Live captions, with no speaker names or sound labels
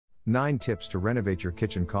9 tips to renovate your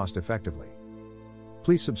kitchen cost effectively.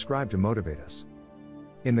 Please subscribe to motivate us.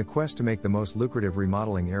 In the quest to make the most lucrative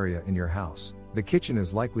remodeling area in your house, the kitchen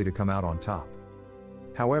is likely to come out on top.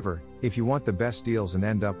 However, if you want the best deals and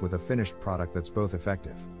end up with a finished product that's both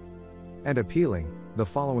effective and appealing, the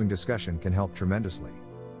following discussion can help tremendously.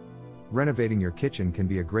 Renovating your kitchen can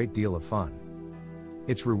be a great deal of fun.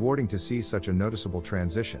 It's rewarding to see such a noticeable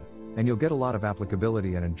transition, and you'll get a lot of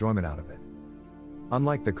applicability and enjoyment out of it.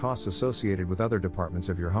 Unlike the costs associated with other departments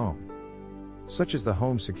of your home, such as the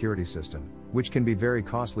home security system, which can be very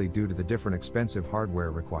costly due to the different expensive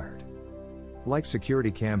hardware required. Like security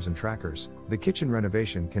cams and trackers, the kitchen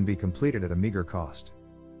renovation can be completed at a meager cost.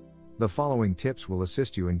 The following tips will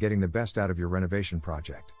assist you in getting the best out of your renovation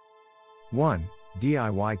project. 1.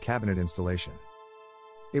 DIY cabinet installation.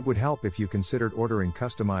 It would help if you considered ordering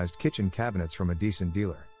customized kitchen cabinets from a decent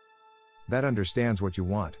dealer that understands what you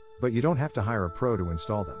want, but you don't have to hire a pro to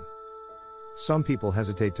install them. Some people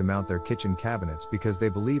hesitate to mount their kitchen cabinets because they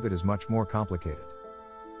believe it is much more complicated.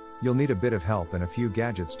 You'll need a bit of help and a few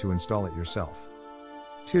gadgets to install it yourself.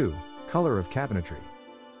 2. Color of cabinetry.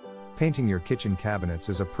 Painting your kitchen cabinets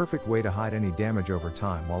is a perfect way to hide any damage over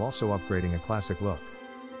time while also upgrading a classic look.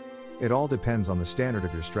 It all depends on the standard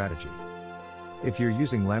of your strategy. If you're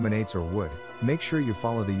using laminates or wood, make sure you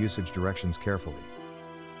follow the usage directions carefully.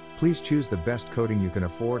 Please choose the best coating you can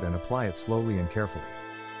afford and apply it slowly and carefully.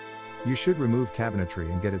 You should remove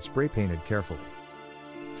cabinetry and get it spray painted carefully.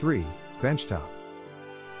 3. Benchtop.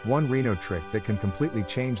 One Reno trick that can completely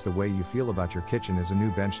change the way you feel about your kitchen is a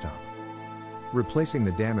new benchtop. Replacing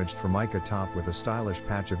the damaged Formica top with a stylish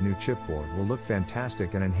patch of new chipboard will look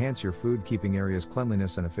fantastic and enhance your food keeping area's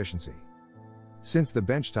cleanliness and efficiency. Since the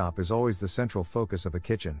benchtop is always the central focus of a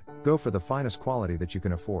kitchen, go for the finest quality that you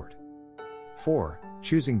can afford. 4.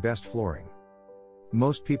 Choosing best flooring.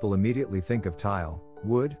 Most people immediately think of tile,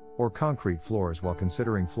 wood, or concrete floors while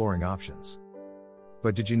considering flooring options.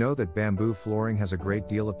 But did you know that bamboo flooring has a great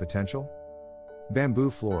deal of potential? Bamboo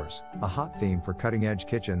floors, a hot theme for cutting-edge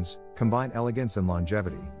kitchens, combine elegance and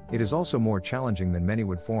longevity. It is also more challenging than many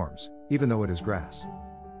wood forms, even though it is grass.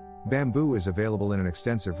 Bamboo is available in an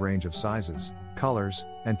extensive range of sizes, colors,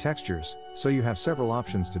 and textures, so you have several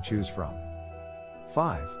options to choose from.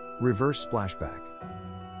 5. Reverse splashback.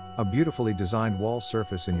 A beautifully designed wall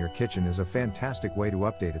surface in your kitchen is a fantastic way to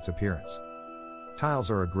update its appearance.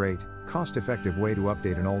 Tiles are a great, cost-effective way to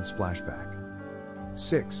update an old splashback.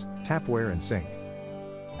 6. Tapware and sink.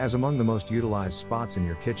 As among the most utilized spots in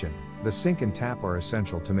your kitchen, the sink and tap are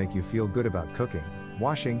essential to make you feel good about cooking,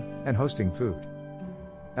 washing, and hosting food.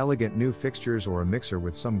 Elegant new fixtures or a mixer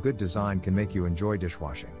with some good design can make you enjoy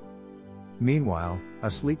dishwashing. Meanwhile, a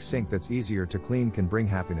sleek sink that's easier to clean can bring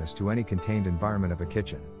happiness to any contained environment of a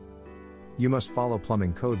kitchen. You must follow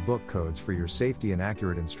plumbing code book codes for your safety and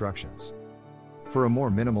accurate instructions. For a more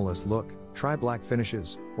minimalist look, try black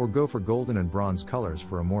finishes, or go for golden and bronze colors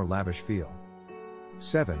for a more lavish feel.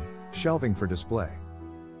 7. Shelving for display.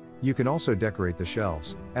 You can also decorate the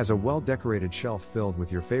shelves, as a well-decorated shelf filled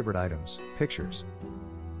with your favorite items, pictures,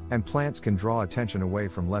 and plants can draw attention away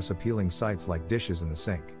from less appealing sights like dishes in the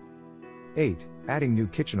sink. 8. Adding new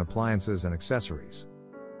kitchen appliances and accessories.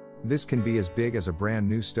 This can be as big as a brand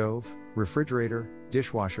new stove, refrigerator,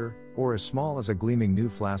 dishwasher, or as small as a gleaming new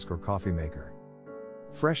flask or coffee maker.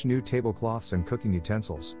 Fresh new tablecloths and cooking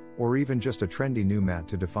utensils, or even just a trendy new mat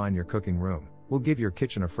to define your cooking room, will give your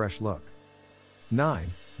kitchen a fresh look. 9.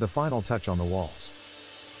 The final touch on the walls.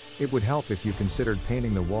 It would help if you considered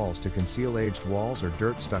painting the walls to conceal aged walls or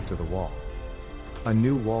dirt stuck to the wall. A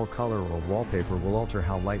new wall color or wallpaper will alter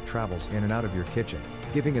how light travels in and out of your kitchen,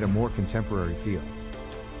 giving it a more contemporary feel.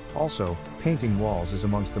 Also, painting walls is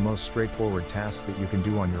amongst the most straightforward tasks that you can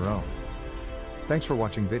do on your own. Thanks for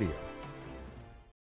watching video.